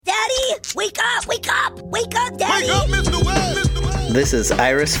Wake up! Wake up! Wake up, Daddy! Wake up, Mr. West! This is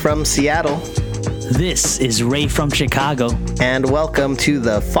Iris from Seattle. This is Ray from Chicago. And welcome to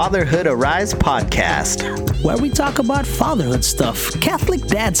the Fatherhood Arise podcast, where we talk about fatherhood stuff, Catholic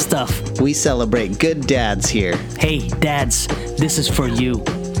dad stuff. We celebrate good dads here. Hey, dads, this is for you.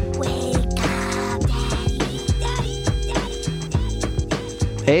 Wake up, Daddy!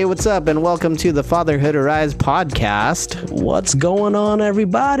 Hey, what's up? And welcome to the Fatherhood Arise podcast. What's going on,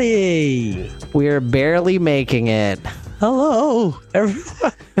 everybody? We're barely making it. Hello.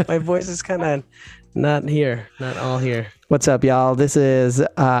 My voice is kind of not all here. What's up, y'all? This is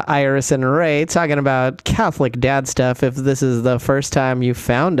Iris and Ray talking about Catholic dad stuff. If this is the first time you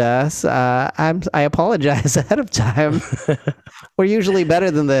found us, I apologize ahead of time. We're usually better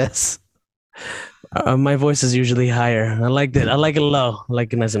than this. My voice is usually higher. I like it. I like it low. I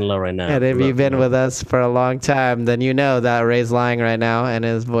like it nice and low right now. And if you've been with us for a long time, then you know that Ray's lying right now, and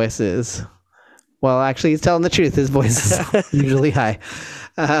his voice is... Well, actually, he's telling the truth. His voice is usually high.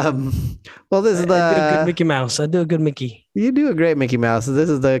 Well, this is the... I do a good Mickey Mouse. I do a good Mickey. You do a great Mickey Mouse. This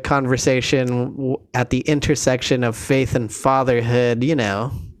is the conversation at the intersection of faith and fatherhood, you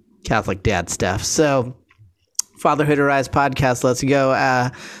know, Catholic dad stuff. So, Fatherhood Arise podcast, let's go.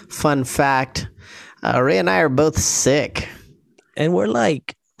 Fun fact, Ray and I are both sick. And we're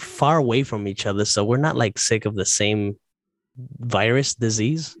like far away from each other, so we're not like sick of the same virus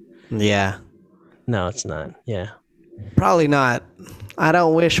disease. Yeah. No, it's not. Yeah. Probably not. I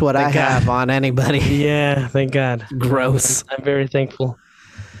don't wish what I have on anybody. Yeah, thank God. Gross. I'm very thankful.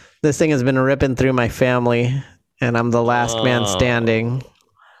 This thing has been ripping through my family, and I'm the last man standing.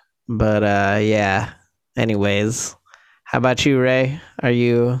 But yeah. Anyways, how about you, Ray?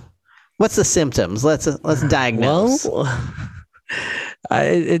 What's the symptoms? Let's diagnose. Well,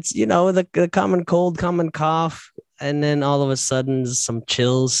 it's the common cold, common cough, and then all of a sudden some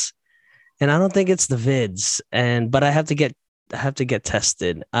chills. And I don't think it's the vids, but I have to get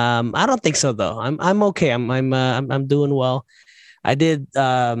tested. I don't think so though. I'm okay. I'm doing well. I did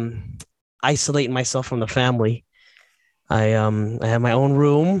isolate myself from the family. I have my own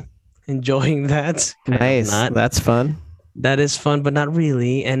room, enjoying that. Nice. That's fun. That is fun, but not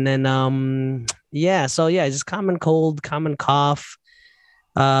really. And then just common cold, common cough.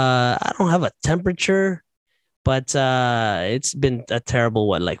 I don't have a temperature, but it's been a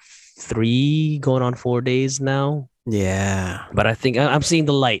terrible 3 going on 4 days now. Yeah. But I think I'm seeing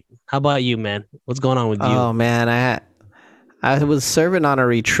the light. How about you, man? What's going on with you? Oh man, I was serving on a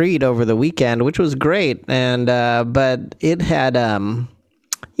retreat over the weekend, which was great. And but it had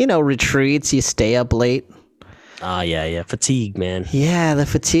retreats, you stay up late. Oh, yeah. Fatigue, man. Yeah, the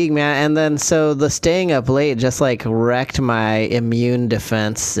fatigue, man. And then so the staying up late just wrecked my immune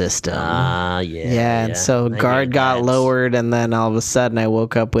defense system. Yeah. And so guard got lowered, and then all of a sudden I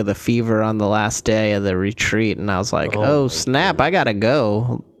woke up with a fever on the last day of the retreat, and I was like, oh snap, I gotta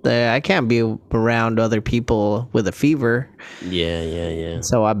go. I can't be around other people with a fever. Yeah.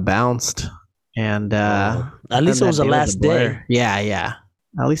 So I bounced, and at least it was the last day. Yeah.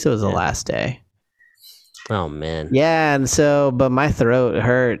 At least it was the last day. Oh man. Yeah, and so, but my throat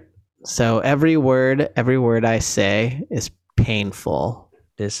hurt. So every word I say is painful.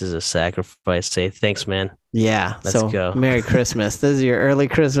 This is a sacrifice. Say thanks, man. Yeah. Let's go. Merry Christmas. This is your early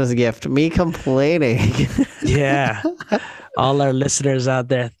Christmas gift. Me complaining. Yeah. All our listeners out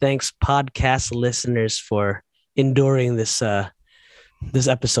there, thanks podcast listeners for enduring this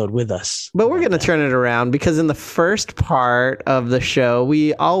episode with us. But we're going to turn it around, because in the first part of the show,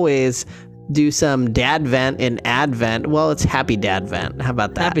 we always do some dadvent in Advent. Well, it's Happy Dadvent. How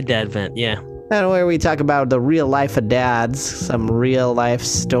about that? Happy Dadvent, yeah. And where we talk about the real life of dads, some real life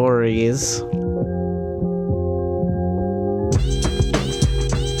stories.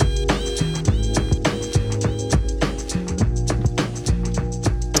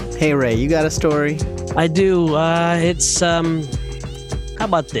 Hey Ray, you got a story? I do. It's how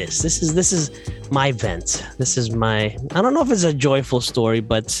about this? This is my vent. This is my, I don't know if it's a joyful story,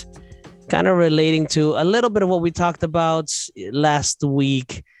 but kind of relating to a little bit of what we talked about last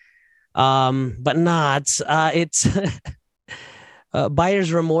week, but not. It's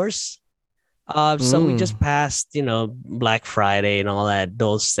buyer's remorse. So we just passed, Black Friday and all that,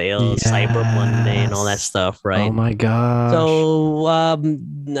 those sales, yes. Cyber Monday and all that stuff, right? Oh my God. So I've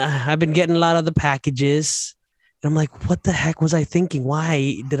been getting a lot of the packages. And I'm like, what the heck was I thinking?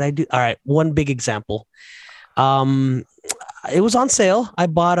 Why did I do? All right, one big example. It was on sale. I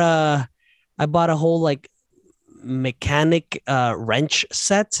bought a whole mechanic wrench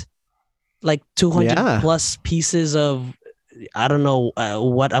set, 200 plus pieces of, I don't know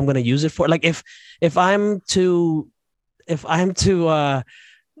what I'm gonna use it for. If I'm to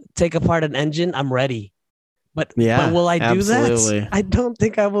take apart an engine, I'm ready. But Yeah, will I do absolutely. that? I don't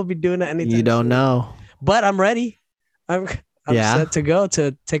think I will be doing that anytime. You don't soon. know. But I'm ready. I'm Yeah. set to go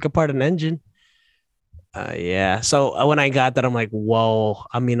to take apart an engine. Yeah. So when I got that, I'm like, whoa.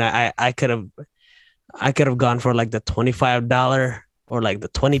 I mean, I could have gone for like the $25 or like the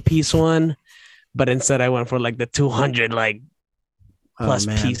 20-piece one, but instead I went for like the 200 like plus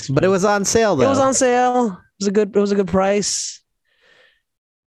man. piece. But it was on sale though. It was on sale. It was a good price.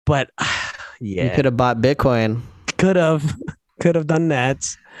 But yeah, You could have bought Bitcoin. could have done that.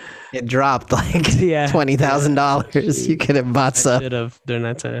 It dropped like Yeah. $20,000. You could have bought I some. should have done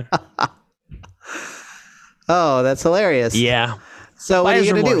that time. Oh, that's hilarious. Yeah. So what are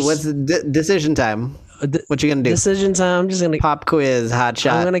you Buyer's gonna do? remorse. What's the decision time? What you gonna do? Decision time. I'm just gonna. Pop quiz, hot I'm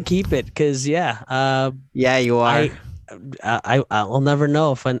shot. gonna keep it because yeah. Yeah, you are. I'll never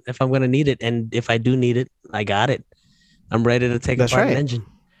know if I'm gonna need it, and if I do need it, I got it. I'm ready to take That's apart an right. engine.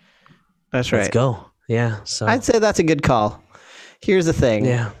 That's Let's right. go. Yeah. So I'd say that's a good call. Here's the thing.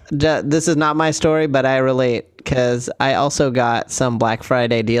 yeah. This is not my story, but I relate because I also got some Black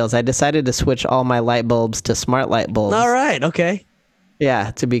Friday deals. I decided to switch all my light bulbs to smart light bulbs. All right. Okay.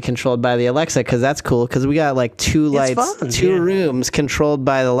 Yeah, to be controlled by the Alexa because that's cool because we got like two It's lights, fun, two yeah. rooms controlled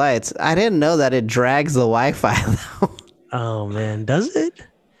by the lights. I didn't know that it drags the Wi-Fi though. Oh man, does it?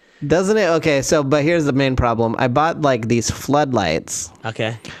 Doesn't it? Okay, but here's the main problem. I bought like these floodlights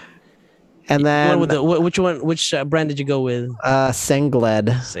Okay. and then Which one? Which brand did you go with?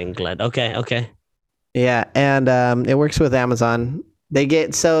 Sengled. Singlet. Okay. Okay. Yeah, and it works with Amazon.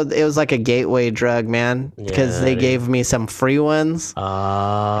 It was like a gateway drug, man, because Yeah, they dude. gave me some free ones,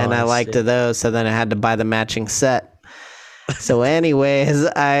 and I liked see. those. So then I had to buy the matching set. So, anyways,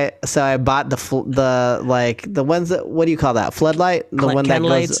 I bought the ones that, what do you call that? Floodlight, the one that Can goes,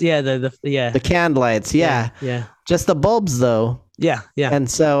 lights. Yeah. The can lights. Yeah, Yeah. just the bulbs though. Yeah. Yeah. And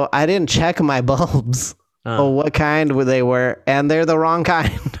so I didn't check my bulbs. Oh. What kind they were, and they're the wrong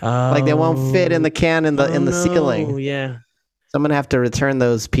kind. Like they won't fit in the can in the ceiling. Yeah. So I'm gonna have to return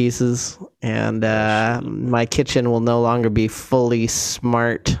those pieces, and my kitchen will no longer be fully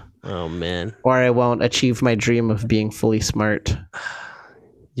smart, Oh man, or I won't achieve my dream of being fully smart.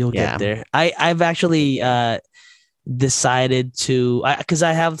 you'll Yeah. get there. I've actually decided to, because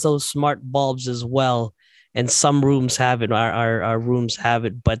I have those smart bulbs as well, and some rooms have it. Our rooms have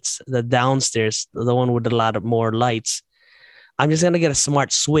it, but the downstairs, the one with a lot of more lights, I'm just gonna get a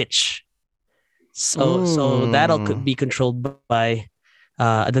smart switch. So that'll be controlled by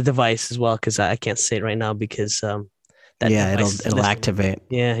the device as well, because I can't say it right now because that device it'll activate.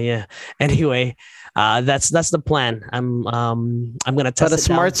 Yeah. Anyway, that's the plan. I'm gonna test But a it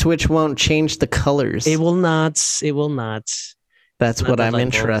smart out. switch won't change the colors. It will not. That's Not what the I'm light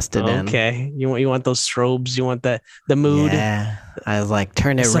bulb. interested in. Okay, you want those strobes? You want the mood? Yeah, I was like,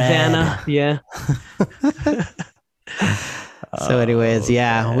 turn it Savannah. Yeah. red. So, anyways,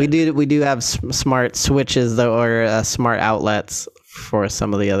 yeah, we do have smart switches though, or smart outlets for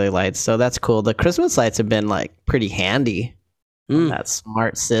some of the other lights. So that's cool. The Christmas lights have been like pretty handy. Mm. That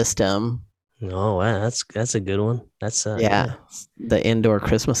smart system. Oh wow, that's a good one. That's Yeah, the indoor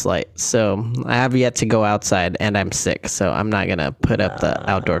Christmas light. So I have yet to go outside, and I'm sick, so I'm not gonna put up the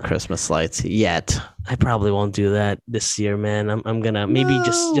outdoor Christmas lights yet. I probably won't do that this year, man. I'm gonna maybe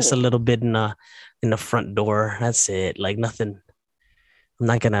just a little bit in the front door. That's it. Like nothing. I'm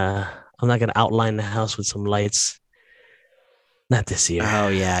not gonna outline the house with some lights. Not this year. Oh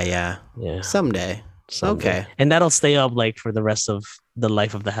yeah. Yeah. Someday. Someday. Okay. And that'll stay up like for the rest of the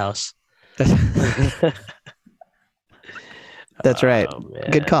life of the house. That's right. Oh,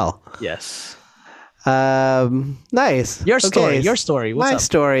 man. Good call. Yes. Nice. Your story. Okay, Your story. What's My up?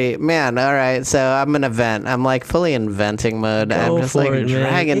 story, man. All right, so I'm gonna vent. I'm like fully in venting mode. I'm Go just for like it, man.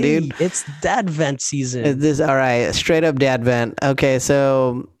 dragging, Hey, dude. It's dad vent season. This all right? Straight up dad vent. Okay,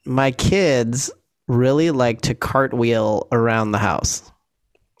 so my kids really like to cartwheel around the house.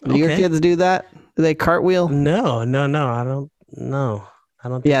 Do your Okay. kids do that? Do they cartwheel? No. I don't know. I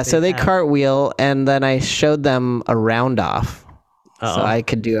don't. Think Yeah, so they have. cartwheel, and then I showed them a round off. Uh-oh. So I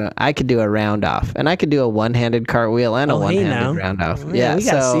could do a round off, and I could do a one-handed cartwheel and a Oh, hey, one-handed now. round off. Man, Yeah, we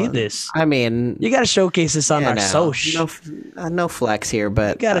gotta so, see this. I mean, You gotta showcase this on you our know, social. no flex here,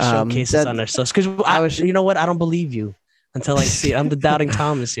 but You gotta showcase this that- on our social. Because you know what? I don't believe you until I see it. I'm the doubting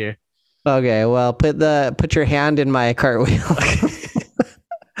Thomas here. Okay, well, put your hand in my cartwheel.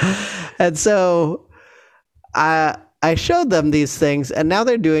 And so I showed them these things, and now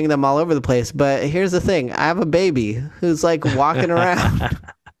they're doing them all over the place. But here's the thing: I have a baby who's like walking around,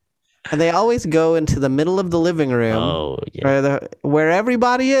 and they always go into the middle of the living room, Oh yeah. or where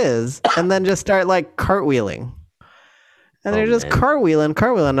everybody is, and then just start like cartwheeling. And they're just man.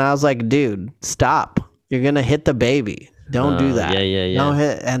 cartwheeling. And I was like, dude, stop. You're going to hit the baby. Don't do that. Yeah. Don't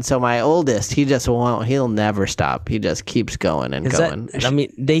hit. And so my oldest, he'll never stop. He just keeps going and going.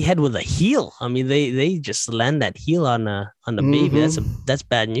 They head with a heel. They just land that heel on the baby. That's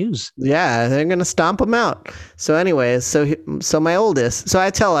bad news. Yeah, they're going to stomp him out. So anyways, so my oldest, so I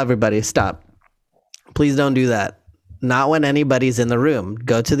tell everybody, stop. Please don't do that. Not when anybody's in the room.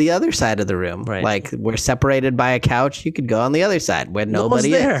 Go to the other side of the room. Right. Like we're separated by a couch. You could go on the other side when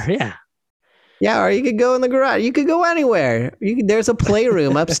nobody there. is. Yeah. Yeah, or you could go in the garage. You could go anywhere. There's a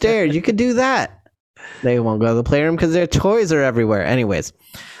playroom upstairs. You could do that. They won't go to the playroom because their toys are everywhere. Anyways,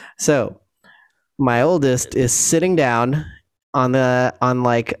 so my oldest is sitting down on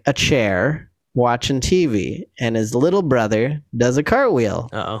like a chair watching TV, and his little brother does a cartwheel.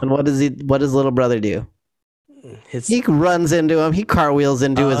 Uh-oh. And what does little brother do? He runs into him. He cartwheels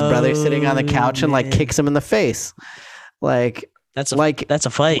into his brother sitting on the couch and like kicks him in the face. Like that's a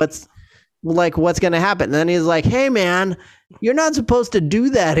fight. What's going to happen? And then he's like, hey, man, you're not supposed to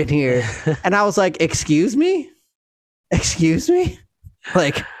do that in here. And I was like, excuse me?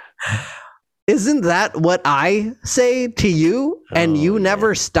 Like, isn't that what I say to you? And you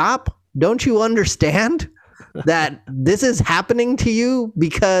never stop? Don't you understand that this is happening to you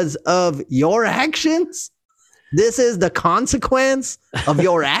because of your actions? This is the consequence of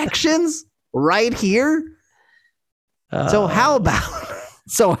your actions right here. So how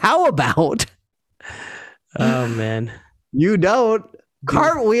about oh man, you don't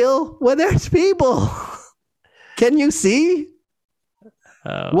cartwheel when there's people? Can you see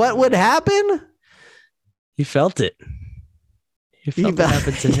what would happen? He felt it. He felt what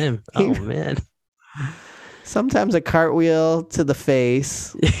happened to him. Oh man. Sometimes a cartwheel to the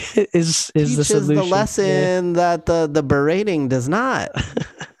face is the teaches solution. the lesson that the berating does not.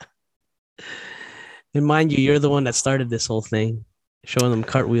 And mind you, you're the one that started this whole thing, showing them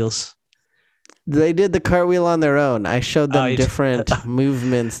cartwheels. They did the cartwheel on their own. I showed them different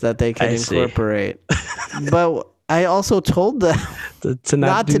movements that they could incorporate. But I also told them to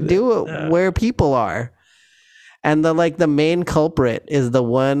not do it where people are. And the main culprit is the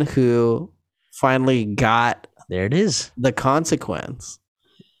one who finally got there it is, the consequence.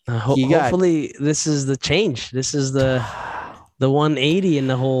 Hopefully this is the change. This is the 180 in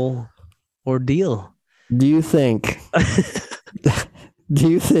the whole ordeal. Do you think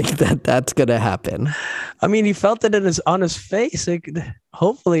that that's gonna happen? I mean, he felt it on his face.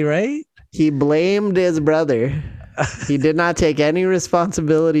 Hopefully, right? He blamed his brother. He did not take any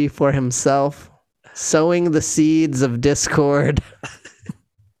responsibility for himself, sowing the seeds of discord.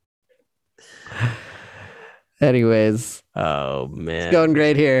 Anyways. Oh man. It's going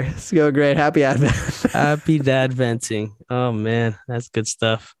great here. It's going great. Happy Advent. Happy Dadventing. Oh man, that's good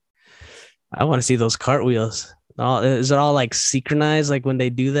stuff. I want to see those cartwheels. Is it all like synchronized? Like when they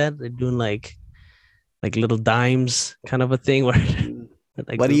do that, they're doing like little dimes kind of a thing where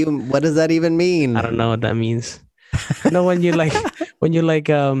what does that even mean? I don't know what that means. You know, when you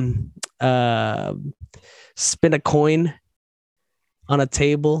spin a coin on a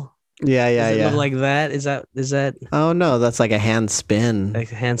table. Yeah. Look like that? Is that? Oh no, that's like a hand spin.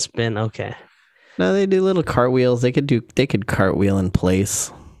 Like a hand spin. Okay. No, they do little cartwheels. They could cartwheel in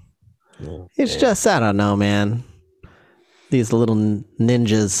place. It's just, I don't know, man. These little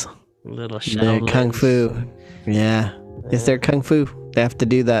ninjas. Little They're kung fu. Yeah. It's their kung fu. They have to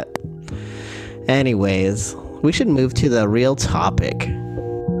do that. Anyways, we should move to the real topic.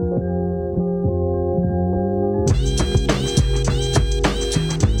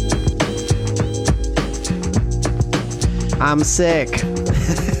 I'm sick.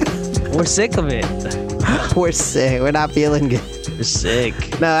 We're sick of it. We're sick. We're not feeling good. We're sick.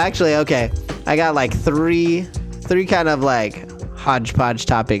 No, actually, okay. I got like three kind of like hodgepodge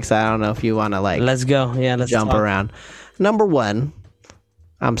topics. I don't know if you want to like. Let's go. Yeah, let's jump around. Number one,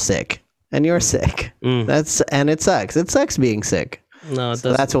 I'm sick, and you're sick. And it sucks. It sucks being sick. No, it so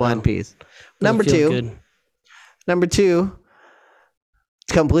doesn't. that's one piece. Number feel two. good. Number two,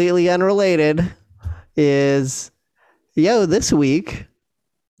 completely unrelated, is this week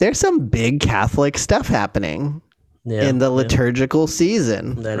there's some big Catholic stuff happening in the liturgical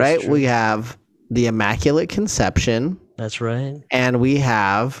season, That is right? true. We have the Immaculate Conception, That's right. and we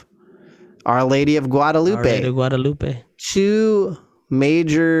have Our Lady of Guadalupe. Our Lady of Guadalupe. Two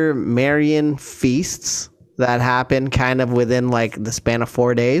major Marian feasts that happen kind of within like the span of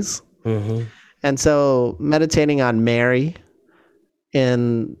 4 days. Mm-hmm. And so meditating on Mary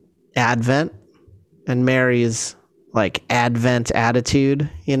in Advent and Mary's like Advent attitude,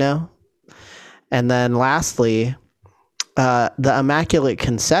 you know? And then lastly, the Immaculate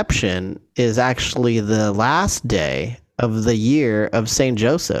Conception is actually the last day of the year of Saint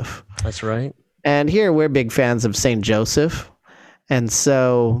Joseph. That's right. And here we're big fans of Saint Joseph. And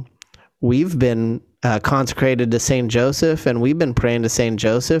so we've been consecrated to Saint Joseph, and we've been praying to Saint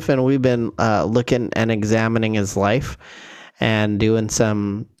Joseph, and we've been looking and examining his life and getting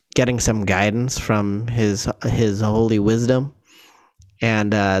some guidance from his holy wisdom.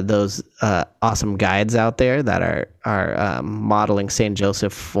 And those awesome guides out there that are modeling Saint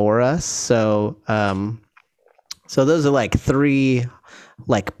Joseph for us. So those are like 3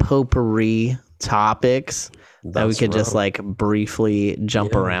 like potpourri topics that we could just like briefly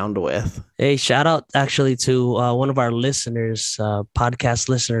jump around with. Hey, shout out actually to one of our listeners, podcast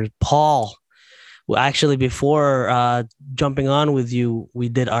listeners, Paul. Well, actually, before jumping on with you, we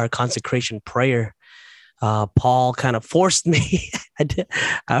did our consecration prayer. Paul kind of forced me.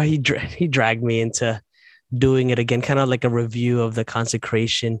 He dragged me into doing it again, kind of like a review of the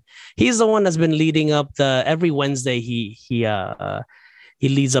consecration. He's the one that's been leading up every Wednesday. He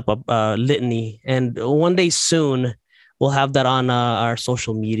leads up a litany, and one day soon we'll have that on our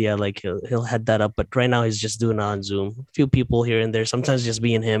social media. Like he'll head that up, but right now he's just doing it on Zoom. A few people here and there, sometimes just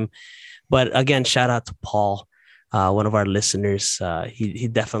being him. But again, shout out to Paul, one of our listeners. He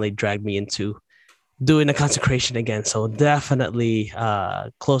definitely dragged me into doing the consecration again. So definitely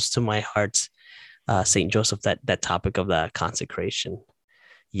close to my heart, Saint Joseph, that topic of the consecration.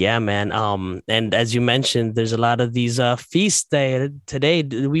 Yeah, man. And as you mentioned, there's a lot of these feast day today.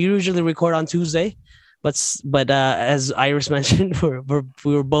 We usually record on Tuesday, but as Iris mentioned,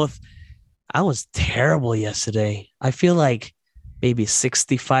 we were both. I was terrible yesterday. I feel like maybe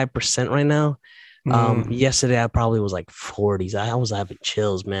 65% right now. Yesterday I probably was like 40s. I was having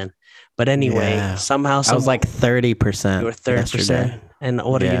chills, man. But anyway, somehow I was like 30%. You were 30%. And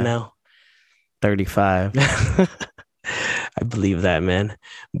what are you now? 35. I believe that, man.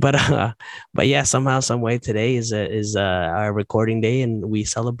 But yeah, somehow, some way, today is our recording day, and we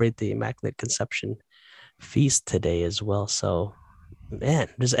celebrate the Immaculate Conception feast today as well. So, man,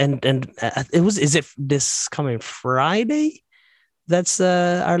 is it this coming Friday? That's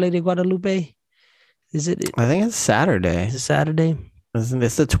Our Lady of Guadalupe. Is it? I think it's Saturday. Is it Saturday? It's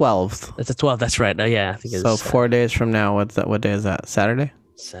the 12th. It's the 12th. That's right. Oh, yeah, I think it's so 4 days from now. What day is that? Saturday.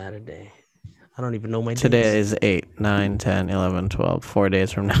 Saturday. I don't even know my days. Today is 8, 9, 10, 11, 12. 4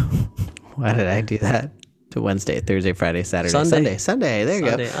 days from now. Why did I do that? To Wednesday, Thursday, Friday, Saturday, Sunday. There you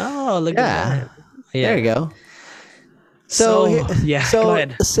go. Oh, look at that. Yeah. There you go. So go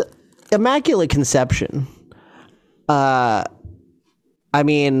ahead. So, Immaculate Conception. I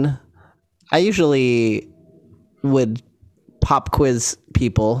mean, I usually would pop quiz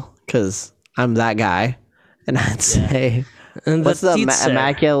people because I'm that guy, and I'd say, what's the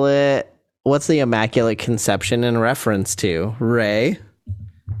Immaculate Conception in reference to, Ray?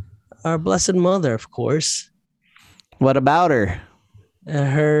 Our Blessed Mother, of course. What about her?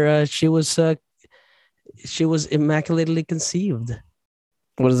 She was immaculately conceived.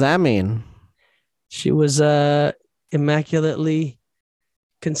 What does that mean? She was immaculately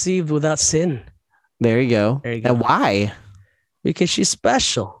conceived without sin. There you go. And why? Because she's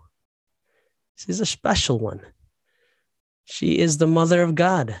special. She's a special one. She is the mother of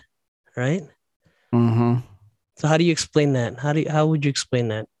God, right? Mm-hmm. So how do you explain that? How would you explain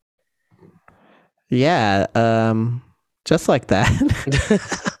that? Yeah, just like that.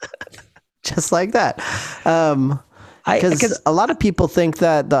 Just like that. Because a lot of people think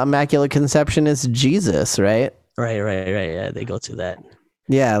that the Immaculate Conception is Jesus, right? Right. Yeah, they go to that.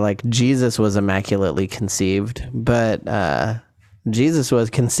 Yeah, like Jesus was immaculately conceived, but Jesus was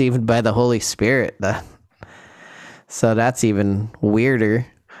conceived by the Holy Spirit. So that's even weirder.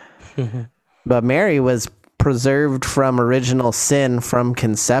 But Mary was preserved from original sin from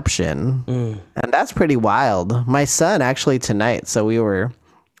conception. And that's pretty wild. My son actually tonight, so we were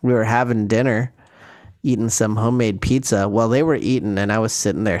having dinner, eating some homemade pizza. Well, they were eating and I was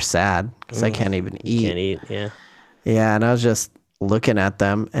sitting there sad because I can't even eat. Can't eat, yeah. Yeah, and I was just looking at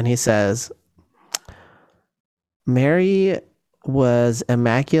them, and he says, Mary was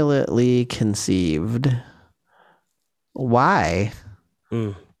immaculately conceived. Why?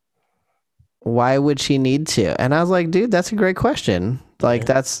 Why would she need to? And I was like, dude, that's a great question. Like,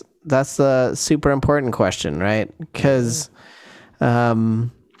 that's the super important question, right? Because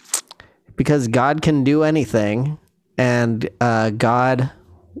God can do anything, and God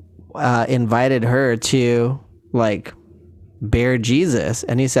invited her to like bear Jesus,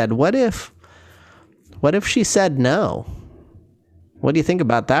 and he said, what if she said no? What do you think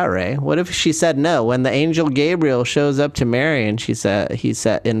about that, Ray? What if she said no when the angel Gabriel shows up to Mary and he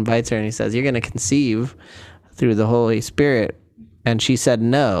invites her and he says, you're going to conceive through the Holy Spirit, and she said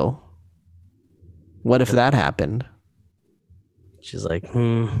no? What if that happened? She's like,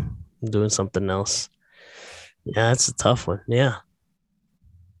 I'm doing something else. Yeah, it's a tough one. Yeah.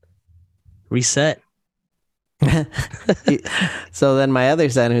 Reset. So then my other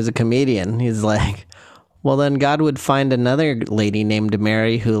son, who's a comedian, he's like, well, then God would find another lady named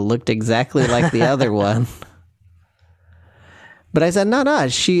Mary who looked exactly like the other one. But I said, no,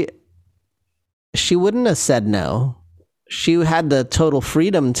 she wouldn't have said no. She had the total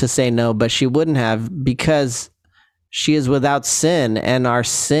freedom to say no, but she wouldn't have, because she is without sin, and our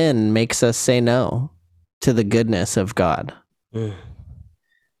sin makes us say no to the goodness of God.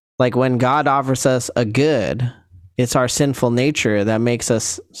 Like when God offers us a good, it's our sinful nature that makes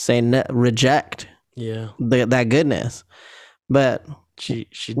us say no, reject that goodness. But she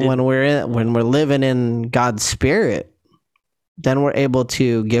did. when we're living in God's spirit, then we're able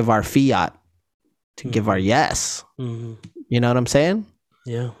to give our fiat, to give our yes. Mm-hmm. You know what I'm saying?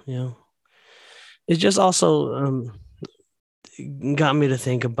 Yeah. It just also got me to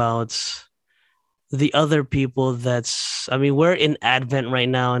think about the other people we're in Advent right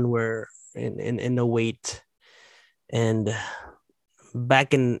now, and we're in the wait. And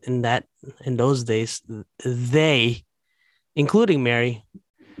back in those days, they, including Mary,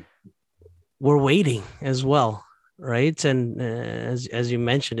 were waiting as well, right? And as you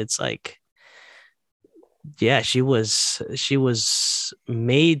mentioned, it's like, yeah, she was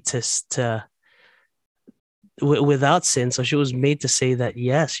made to without sin, so she was made to say that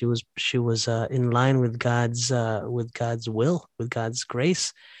yes, she was in line with God's will, with God's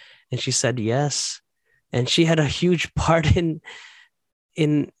grace, and she said yes, and she had a huge part in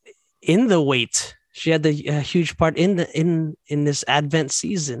the wait. She had a huge part in this Advent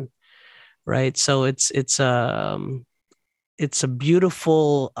season, right? So it's a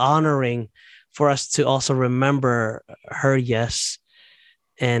beautiful honoring for us to also remember her yes,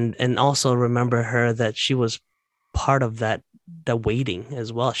 and also remember her that she was part of the waiting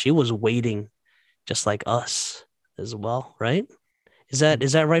as well. She was waiting just like us as well, right? Is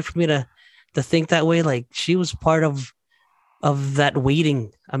that right for me to think that way? Like she was part of that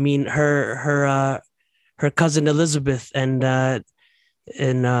waiting. I mean, her cousin Elizabeth and her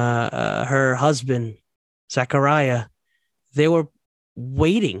husband Zachariah, they were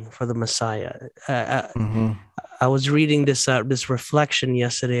waiting for the Messiah. I was reading this reflection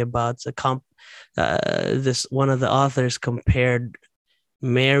yesterday about this. One of the authors compared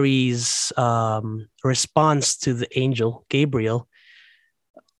Mary's response to the angel Gabriel,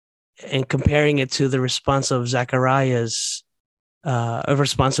 and comparing it to the response of Zachariah's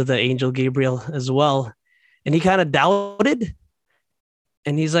response to the angel Gabriel as well. And he kind of doubted,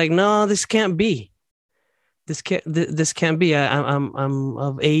 and he's like, "No, this can't be. This can't be. I'm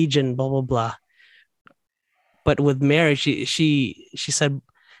of age and blah blah blah." But with Mary, she said,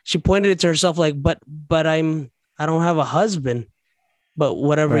 she pointed it to herself like, but I don't have a husband. But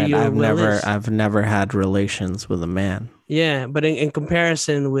whatever I've never had relations with a man. Yeah, but in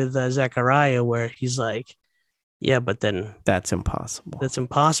comparison with Zechariah, where he's like, yeah, but then that's impossible. That's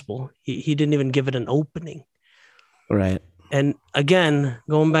impossible. He didn't even give it an opening. Right. And again,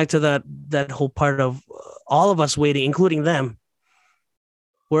 going back to that whole part of all of us waiting, including them,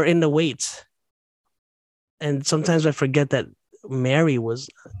 we're in the wait. And sometimes I forget that Mary was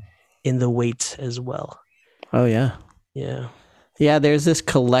in the wait as well. Oh, yeah. Yeah. Yeah, there's this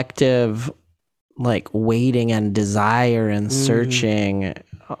collective, like, waiting and desire and searching,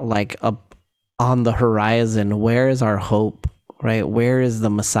 like, up on the horizon. Where is our hope, right? Where is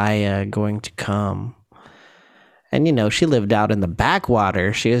the Messiah going to come? And, you know, she lived out in the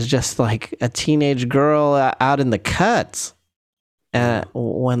backwater. She was just like a teenage girl out in the cuts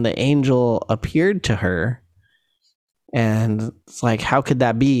when the angel appeared to her. And it's like, how could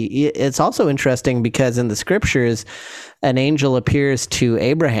that be? It's also interesting because in the scriptures, an angel appears to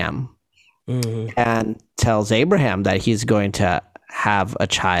Abraham and tells Abraham that he's going to have a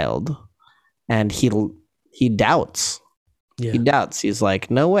child. And he doubts. Yeah. He doubts. He's like,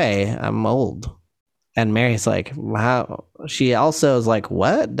 no way, I'm old. And Mary's like, wow. She also is like,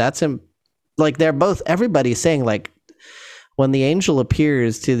 what? That's him. Like, they're both, everybody's saying, like, when the angel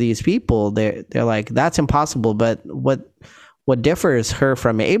appears to these people, they're like, that's impossible. But what differs her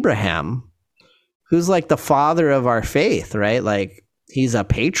from Abraham, who's like the father of our faith, right? Like, he's a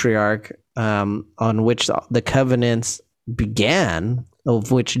patriarch on which the covenants began, of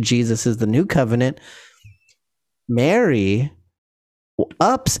which Jesus is the new covenant. Mary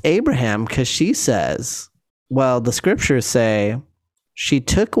ups Abraham because she says, well, the scriptures say she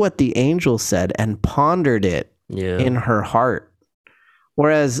took what the angel said and pondered it in her heart.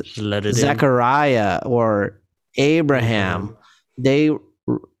 Whereas Zechariah or Abraham, they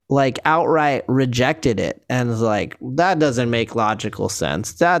like outright rejected it and was like, that doesn't make logical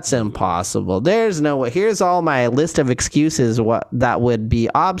sense. That's impossible. There's no way. Here's all my list of excuses what that would be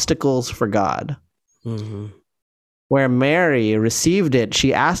obstacles for God. Mm-hmm. Where Mary received it,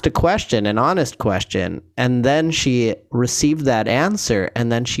 she asked a question, an honest question, and then she received that answer,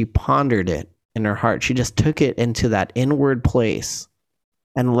 and then she pondered it in her heart. She just took it into that inward place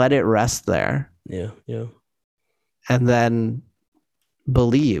and let it rest there. Yeah. And then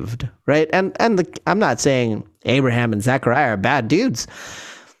believed, right? And I'm not saying Abraham and Zechariah are bad dudes.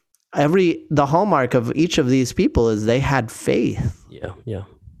 The hallmark of each of these people is they had faith. Yeah.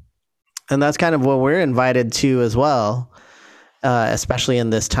 And that's kind of what we're invited to as well, especially in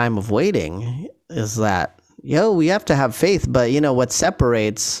this time of waiting, is that, we have to have faith. But, what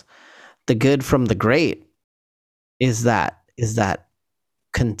separates the good from the great is that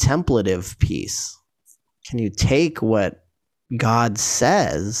contemplative piece. Can you take what God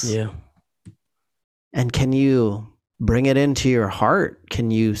says? Yeah. And can you bring it into your heart?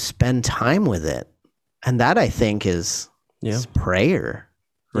 Can you spend time with it? And that, I think, is prayer,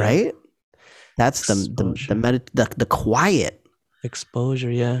 right? That's the quiet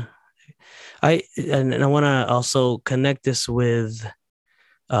exposure. Yeah. I want to also connect this with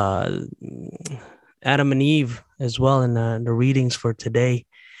Adam and Eve as well in the readings for today,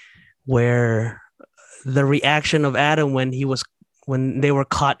 where the reaction of Adam when they were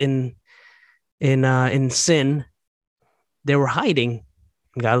caught in sin, they were hiding.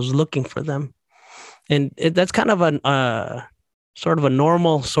 God was looking for them, and that's kind of a sort of a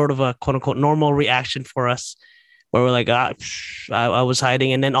normal, sort of a quote unquote normal reaction for us, where we're like, I was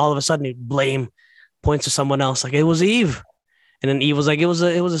hiding, and then all of a sudden, blame points to someone else, like it was Eve, and then Eve was like, it was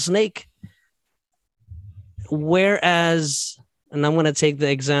a snake. Whereas, and I'm going to take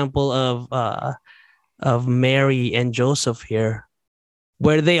the example of Mary and Joseph here,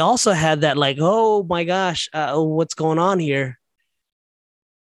 where they also had that, like, oh my gosh, what's going on here?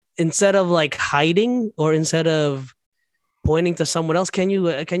 Instead of like hiding, or instead of pointing to someone else, can you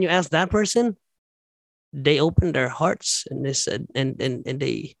ask that person? They opened their hearts, and they said, and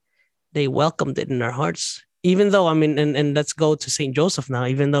they welcomed it in their hearts. Even though, I mean, and let's go to Saint Joseph now.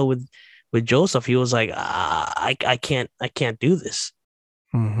 Even though with Joseph, he was like, I can't do this,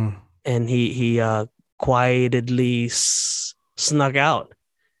 and he quietly snuck out,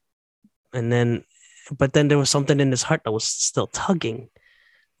 but then there was something in his heart that was still tugging,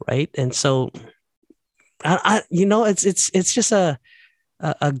 right? And so, it's just a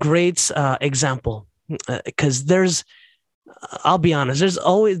great example, because I'll be honest,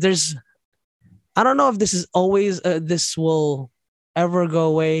 I don't know if this is always this will ever go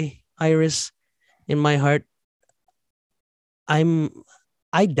away, Iris. In my heart, I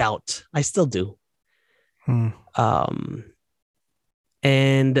doubt. I still do.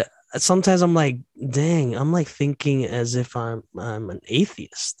 And sometimes I'm like, dang, I'm like thinking as if I'm an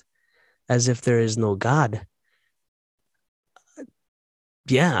atheist, as if there is no God.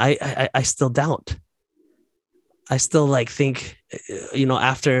 Yeah, I still doubt. I still like think,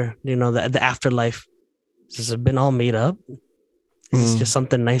 after, the afterlife, has it been all made up? Is this just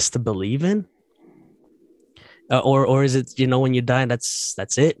something nice to believe in? Or is it, when you die,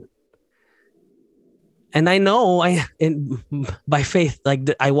 that's it? And I know by faith, like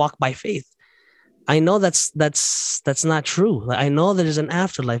I walk by faith. I know that's not true. I know there's an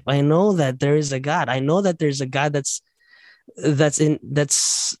afterlife. I know that there is a God. I know that there's a God that's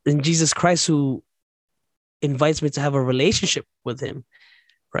in Jesus Christ, who invites me to have a relationship with him,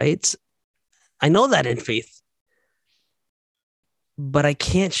 right? I know that in faith, but I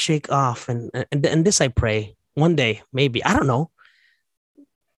can't shake off, and this I pray one day, maybe, I don't know,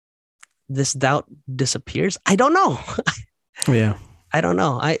 this doubt disappears. I don't know. Yeah. I don't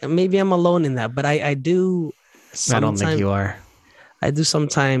know. Maybe I'm alone in that, but I do. I don't think you are. I do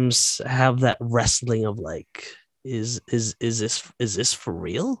sometimes have that wrestling of like, is this for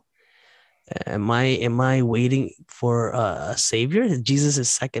real? Am I waiting for a savior? Jesus'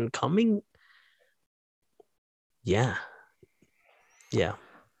 second coming? Yeah,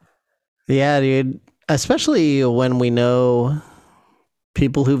 dude. Especially when we know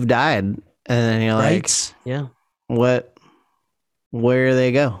people who've died, and you're like, right? Yeah. Where do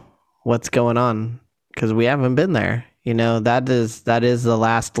they go? What's going on? Because we haven't been there. That is the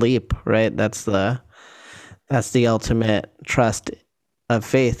last leap, right? That's the ultimate trust of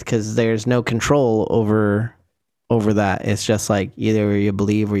faith, because there's no control over that. It's just like either you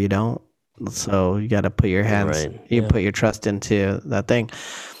believe or you don't. So you got to put your hands, put your trust into that thing.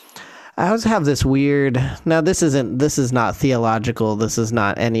 I always have this weird. Now this is not theological. This is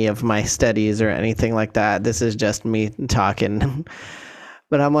not any of my studies or anything like that. This is just me talking.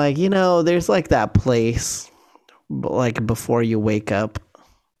 But I'm like, there's like that place, like before you wake up,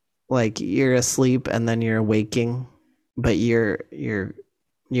 like you're asleep and then you're waking, but your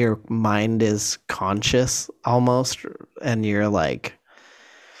mind is conscious almost, and you're like,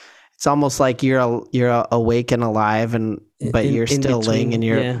 it's almost like you're awake and alive, and but you're still laying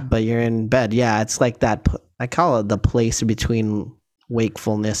in but you're in bed. Yeah, it's like that. I call it the place between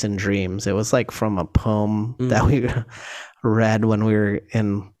wakefulness and dreams. It was like from a poem that we read when we were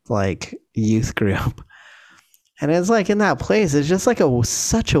in like youth group, and it's like in that place. It's just like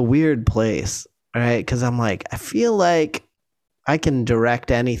such a weird place, right? Because I'm like, I feel like I can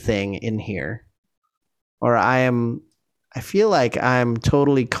direct anything in here, or I feel like I'm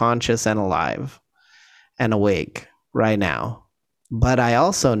totally conscious and alive and awake right now. But I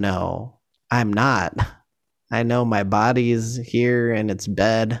also know I'm not. I know my body's here in its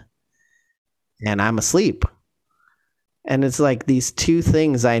bed and I'm asleep. And it's like these two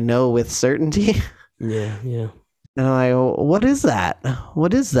things I know with certainty. Yeah. And I'm like, what is that?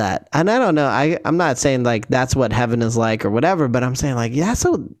 What is that? And I don't know. I'm not saying like that's what heaven is like or whatever, but I'm saying like, yeah,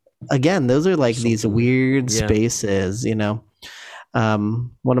 so again, those are like these weird spaces, one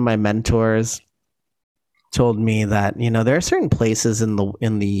of my mentors told me that, there are certain places in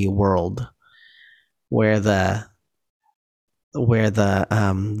the world where the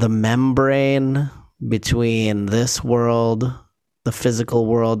membrane between this world, the physical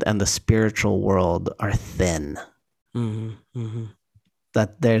world, and the spiritual world are thin.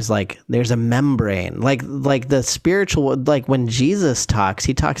 That there's a membrane, like the spiritual, like when Jesus talks,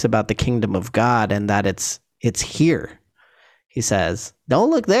 he talks about the kingdom of God and that it's here. He says, don't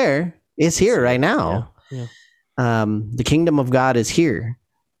look there. It's here right now. Yeah. The kingdom of God is here.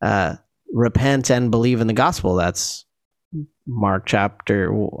 Repent and believe in the gospel. That's Mark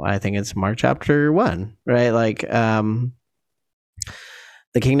chapter 1, right? Like,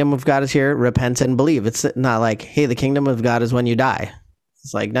 the kingdom of God is here. Repent and believe. It's not like, hey, the kingdom of God is when you die.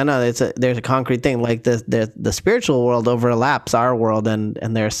 It's like, no, there's a concrete thing. Like the spiritual world overlaps our world, and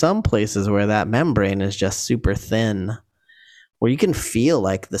there are some places where that membrane is just super thin, where you can feel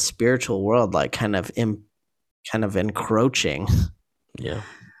like the spiritual world like kind of encroaching. Yeah.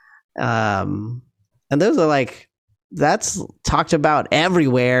 And those are like, that's talked about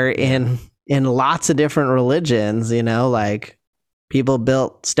everywhere in lots of different religions, like people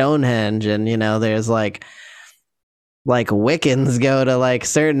built Stonehenge, and there's like Wiccans go to like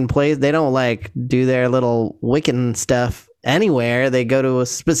certain place. They don't like do their little Wiccan stuff anywhere. They go to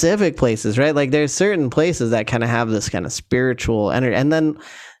specific places, right? Like there's certain places that kind of have this kind of spiritual energy. And then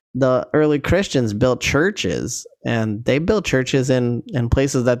the early Christians built churches, and they built churches in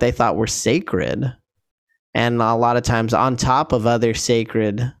places that they thought were sacred, and a lot of times on top of other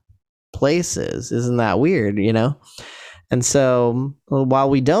sacred places. Isn't that weird, And so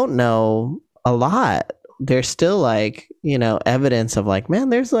while we don't know a lot, there's still like, evidence of like, man,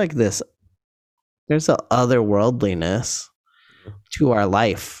 there's a otherworldliness to our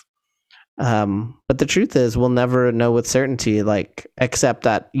life. But the truth is, we'll never know with certainty, like, except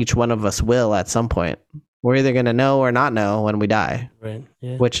that each one of us will at some point. We're either going to know or not know when we die, right?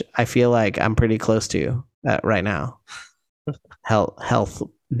 Yeah. Which I feel like I'm pretty close to right now. Health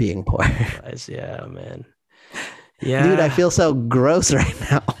being poor. Yeah, man. Yeah, dude, I feel so gross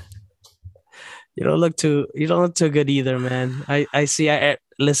right now. You don't look too good either, man. I see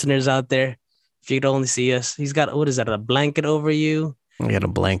listeners out there. If you could only see us, he's got, what is that, a blanket over you? I got a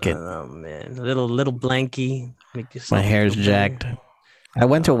blanket. Oh man, a little blankie. My hair's jacked. I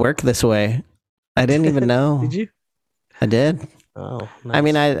went to work this way. I didn't even know. Did you? I did. Oh, nice. I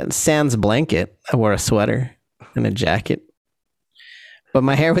mean, sans blanket. I wore a sweater and a jacket, but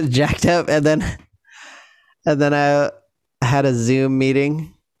my hair was jacked up, and then I had a Zoom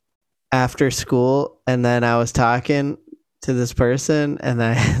meeting after school, and then I was talking to this person, and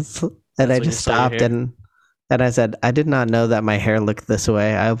I just stopped and I said, I did not know that my hair looked this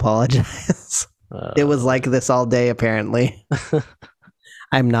way. I apologize. It was like this all day, apparently.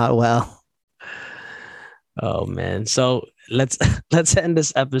 I'm not well. Oh man. So let's end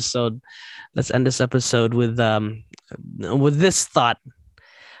this episode. Let's end this episode with this thought.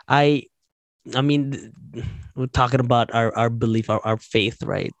 I mean, we're talking about our belief, our faith,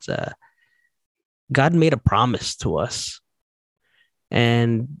 right? God made a promise to us,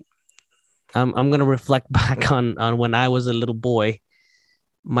 and I'm gonna reflect back on when I was a little boy.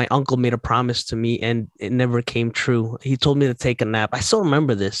 My uncle made a promise to me, and it never came true. He told me to take a nap. I still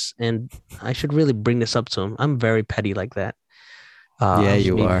remember this, and I should really bring this up to him. I'm very petty like that. Yeah,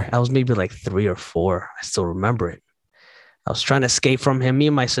 you are. I was maybe like 3 or 4. I still remember it. I was trying to escape from him. Me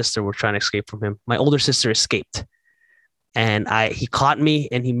and my sister were trying to escape from him. My older sister escaped. and he caught me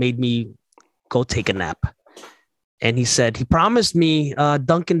and he made me go take a nap. And he said he promised me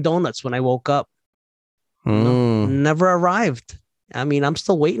Dunkin' Donuts when I woke up. No, never arrived. I mean, I'm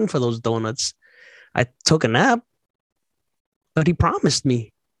still waiting for those donuts. I took a nap, but he promised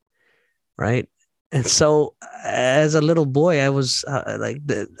me, right? And so, as a little boy, I was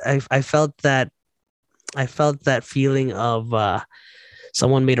I felt that feeling of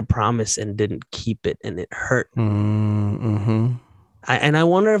someone made a promise and didn't keep it, and it hurt. Mm-hmm. And I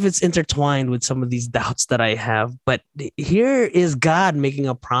wonder if it's intertwined with some of these doubts that I have. But here is God making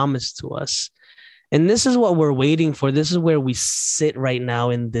a promise to us. And this is what we're waiting for. This is where we sit right now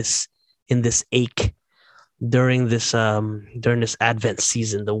in this ache during this Advent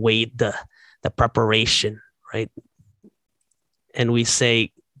season, the wait, the preparation, right? And we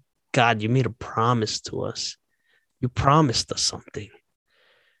say, God, you made a promise to us. You promised us something.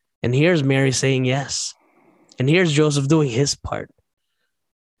 And here's Mary saying yes. And here's Joseph doing his part.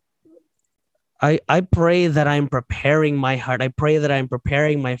 I pray that I'm preparing my heart. I pray that I'm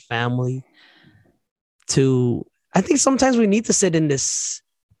preparing my family to, I think sometimes we need to sit in this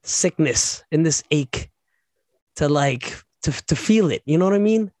sickness, in this ache, to feel it. You know what I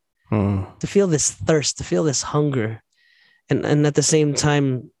mean? To feel this thirst, to feel this hunger. And at the same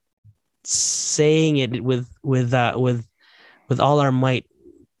time, saying it with all our might.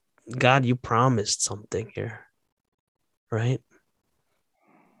 God, you promised something here, right?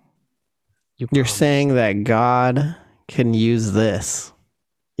 You're saying that God can use this,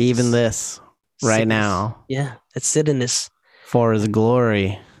 even this, right now. Yeah, let's sit in this. For his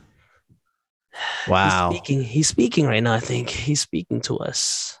glory. Wow. He's speaking right now, I think. He's speaking to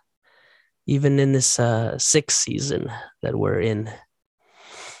us. Even in this sixth season that we're in.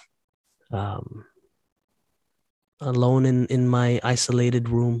 Alone in my isolated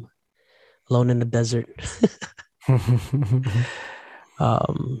room. Alone in the desert.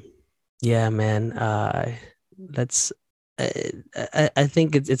 Yeah, man. I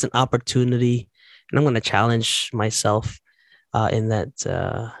think it's an opportunity, and I'm going to challenge myself in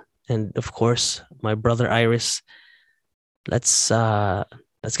that. And of course, my brother Iris. Let's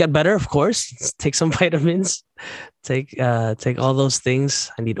get better. Of course, let's take some vitamins. Take all those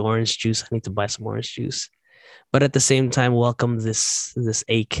things. I need orange juice. I need to buy some orange juice. But at the same time, welcome this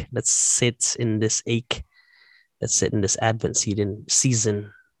ache. Let's sit in this ache. Let's sit in this Advent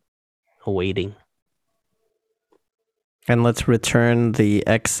season. Awaiting. And let's return the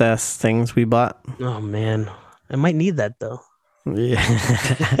excess things we bought. Oh man, I might need that though. Yeah.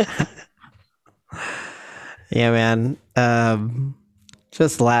 Yeah, man.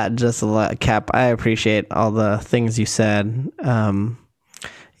 Just a lot, Cap. I appreciate all the things you said.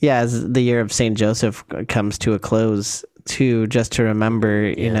 Yeah, as the year of Saint Joseph comes to a close, too, just to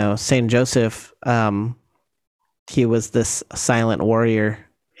remember, you know, Saint Joseph. He was this silent warrior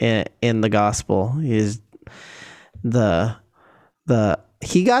in the gospel. He's he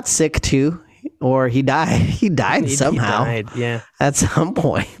got sick too, or he died. He died somehow. He died, yeah. At some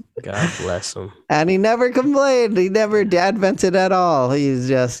point. God bless him. And he never complained. He never advented at all. He's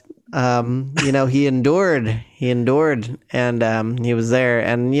just, he endured. And he was there.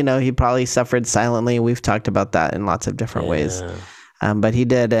 And, he probably suffered silently. We've talked about that in lots of different ways. But he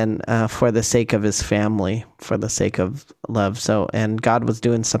did, and for the sake of his family, for the sake of love. So, and God was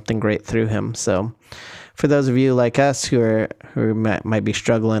doing something great through him. So, for those of you like us who might be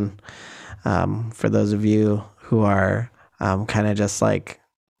struggling, for those of you who are kind of just like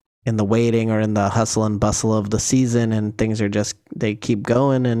in the waiting or in the hustle and bustle of the season, and things are just, they keep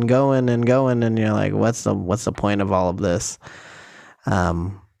going and going and going, and you're like, what's the point of all of this?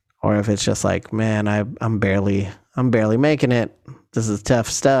 Or if it's just like, man, I'm barely making it. This is tough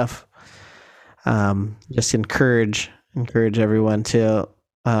stuff. Just encourage everyone to,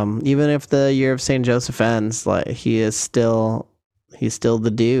 even if the year of Saint Joseph ends, like he's still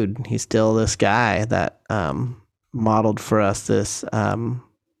the dude. He's still this guy that modeled for us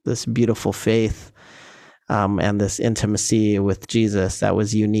this beautiful faith and this intimacy with Jesus that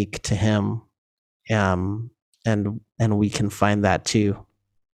was unique to him. And we can find that too.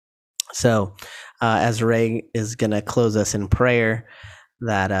 So, as Ray is going to close us in prayer,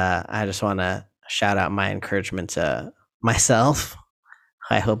 that I just want to shout out my encouragement to myself.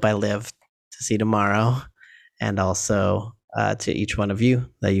 I hope I live to see tomorrow, and also to each one of you,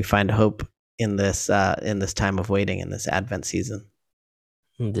 that you find hope in this time of waiting, in this Advent season.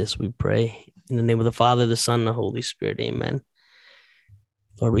 And this we pray in the name of the Father, the Son, and the Holy Spirit. Amen.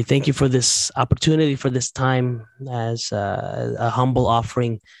 Lord, we thank you for this opportunity, for this time as a humble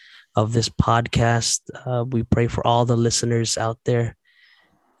offering of this podcast. We pray for all the listeners out there.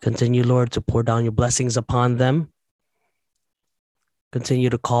 Continue, Lord, to pour down your blessings upon them. Continue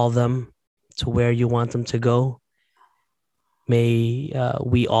to call them to where you want them to go. May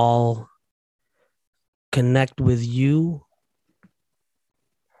we all connect with you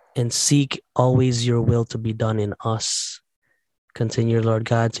and seek always your will to be done in us. Continue, Lord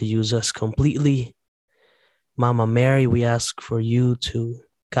God, to use us completely. Mama Mary, we ask for you to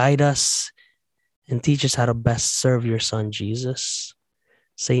guide us and teach us how to best serve your son, Jesus.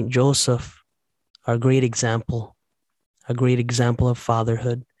 Saint Joseph, our great example of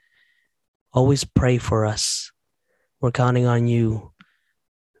fatherhood. Always pray for us. We're counting on you,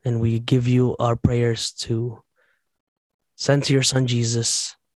 and we give you our prayers to send to your son,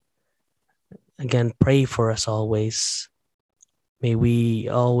 Jesus. Again, pray for us always. May we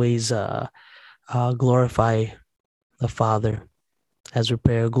always glorify the Father as we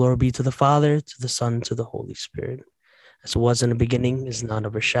pray. Glory be to the Father, to the Son, to the Holy Spirit, as it was in the beginning, is now, and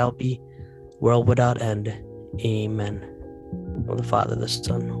ever shall be, world without end. Amen. Of the Father, the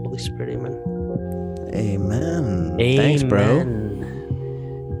Son, Holy Spirit. Amen. Amen. Amen. Thanks, bro.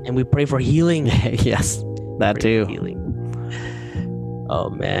 And we pray for healing. Yes, that Pray too. for healing. Oh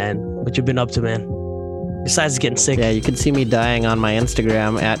man, what you been up to, man? Besides getting sick. Yeah, you can see me dying on my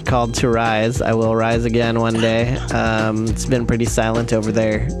Instagram at Called to Rise. I will rise again one day. It's been pretty silent over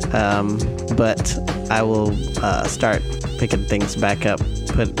there, but I will start picking things back up,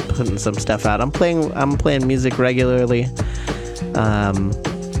 putting some stuff out. I'm playing music regularly,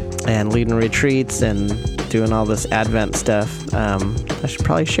 and leading retreats and doing all this Advent stuff. I should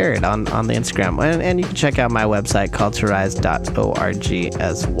probably share it on the Instagram, and you can check out my website, calledtorise.org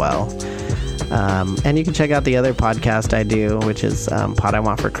as well. And you can check out the other podcast I do, which is Pot I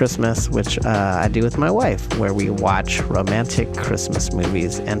Want for Christmas, which I do with my wife, where we watch romantic Christmas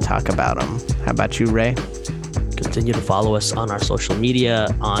movies and talk about them. How about you, Ray? Continue to follow us on our social media,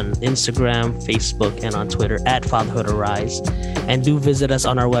 on Instagram, Facebook, and on Twitter at Fatherhood Arise. And do visit us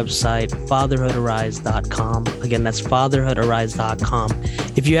on our website, fatherhoodarise.com. Again, that's fatherhoodarise.com.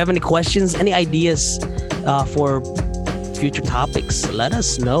 If you have any questions, any ideas for future topics, let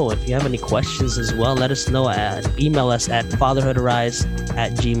us know. If you have any questions as well, let us know. Email us at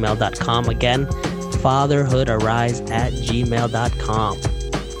fatherhoodarise@gmail.com. Again, fatherhoodarise@gmail.com.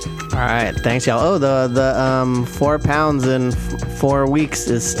 All right, thanks, y'all. Oh, the 4 pounds in 4 weeks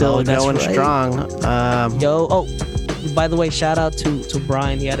is still going right. strong. By the way, shout out to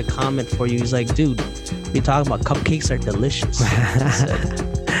Brian. He had a comment for you. He's like, dude, we talking about cupcakes are delicious.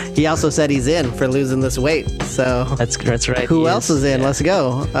 He also said he's in for losing this weight. So That's right. who else is in? Yeah. Let's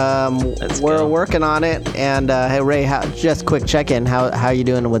go. We're working on it. And hey, Ray, just quick check-in. How you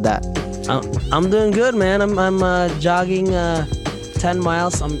doing with that? I'm doing good, man. I'm jogging 10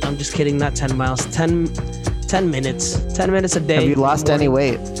 miles. I'm just kidding, not 10 miles. 10 minutes. 10 minutes a day. Have you lost any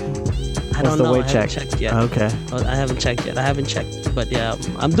weight? I don't know. Weight I check? haven't checked yet. Okay. I haven't checked yet. But yeah,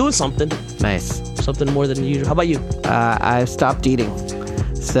 I'm doing something. Nice. Something more than usual. How about you? I stopped eating.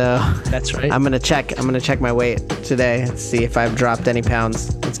 So that's right. I'm gonna check my weight today and see if I've dropped any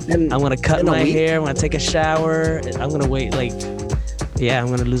pounds. I'm gonna cut my hair. I'm gonna take a shower. I'm gonna wait I'm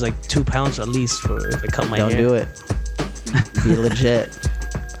gonna lose like 2 pounds at least if I cut my hair. Don't do it. Be legit.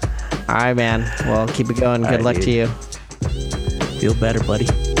 All right, man. Well, keep it going. Good luck to you. Feel better, buddy.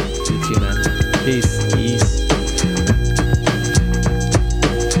 You too, man. Peace.